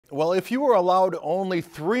Well, if you were allowed only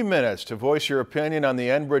 3 minutes to voice your opinion on the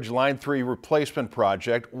Enbridge Line 3 replacement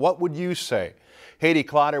project, what would you say? Haiti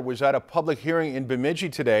Clotter was at a public hearing in Bemidji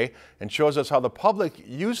today and shows us how the public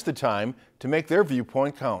used the time to make their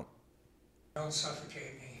viewpoint count. Don't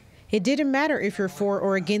suffocate me. It didn't matter if you're for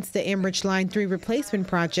or against the Enbridge Line 3 replacement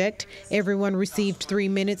project. Everyone received 3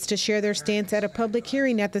 minutes to share their stance at a public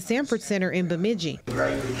hearing at the Sanford Center in Bemidji.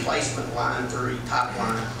 Great replacement Line 3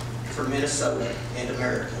 pipeline for Minnesota and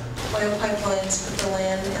America. Oil pipelines put the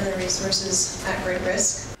land and the resources at great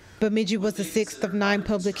risk. Bemidji was the 6th of 9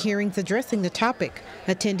 public hearings addressing the topic.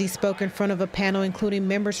 Attendees spoke in front of a panel including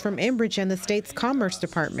members from Enbridge and the state's Commerce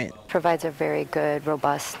Department. Provides a very good,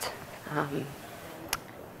 robust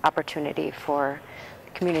opportunity for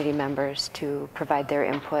community members to provide their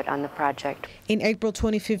input on the project. In April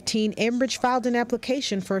 2015, Enbridge filed an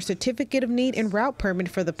application for a certificate of need and route permit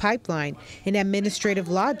for the pipeline. An administrative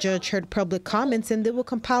law judge heard public comments and they will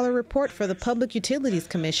compile a report for the Public Utilities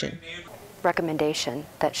Commission. Recommendation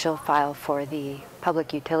that she'll file for the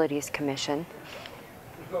Public Utilities Commission,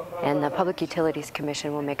 and the Public Utilities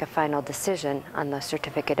Commission will make a final decision on the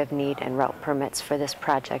certificate of need and route permits for this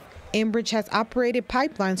project. Enbridge has operated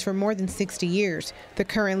pipelines for more than 60 years. The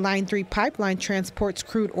current Line 3 pipeline transports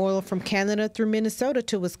crude oil from Canada through Minnesota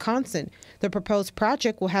to Wisconsin. The proposed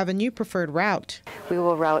project will have a new preferred route. We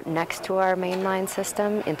will route next to our main line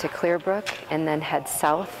system into Clearbrook and then head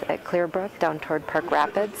south at Clearbrook down toward Park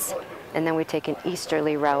Rapids. And then we take an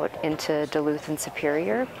easterly route into Duluth and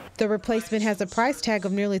Superior. The replacement has a price tag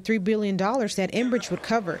of nearly $3 billion that Enbridge would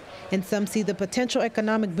cover, and some see the potential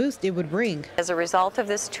economic boost it would bring. As a result of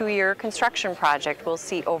this 2-year construction project, we'll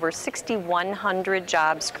see over 6,100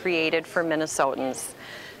 jobs created for Minnesotans.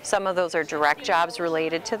 Some of those are direct jobs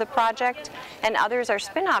related to the project, and others are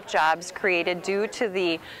spin-off jobs created due to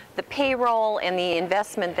the payroll and the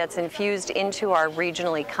investment that's infused into our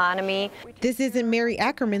regional economy. This isn't Mary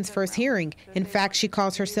Ackerman's first hearing. In fact, she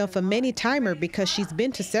calls herself a many-timer because she's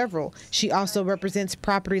been to several. She also represents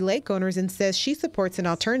property lake owners and says she supports an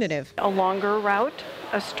alternative. A longer route,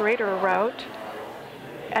 a straighter route,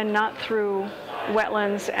 and not through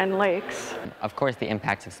wetlands and lakes. Of course, the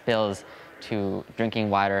impacts of spills to drinking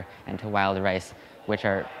water and to wild rice, which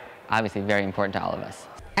are obviously very important to all of us.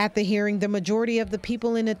 At the hearing, the majority of the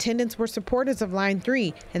people in attendance were supporters of Line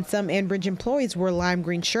 3, and some Enbridge employees wore lime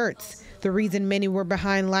green shirts. The reason many were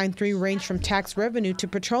behind Line 3 ranged from tax revenue to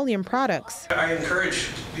petroleum products. I encourage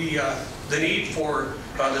the need for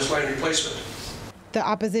this line replacement. The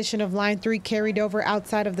opposition of Line 3 carried over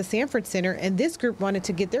outside of the Sanford Center, and this group wanted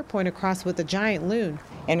to get their point across with a giant loon.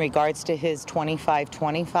 In regards to his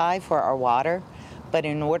 25-25 for our water, but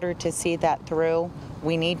in order to see that through,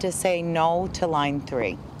 we need to say no to Line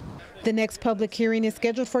 3. The next public hearing is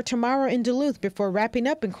scheduled for tomorrow in Duluth before wrapping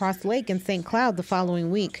up in Cross Lake and St. Cloud the following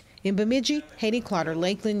week. In Bemidji, Haiti Clotter,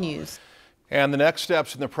 Lakeland News. And the next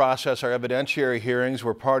steps in the process are evidentiary hearings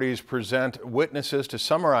where parties present witnesses to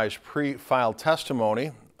summarize pre-filed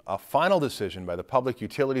testimony. A final decision by the Public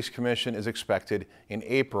Utilities Commission is expected in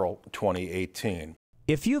April 2018.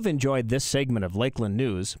 If you've enjoyed this segment of Lakeland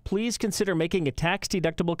News, please consider making a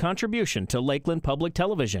tax-deductible contribution to Lakeland Public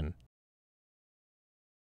Television.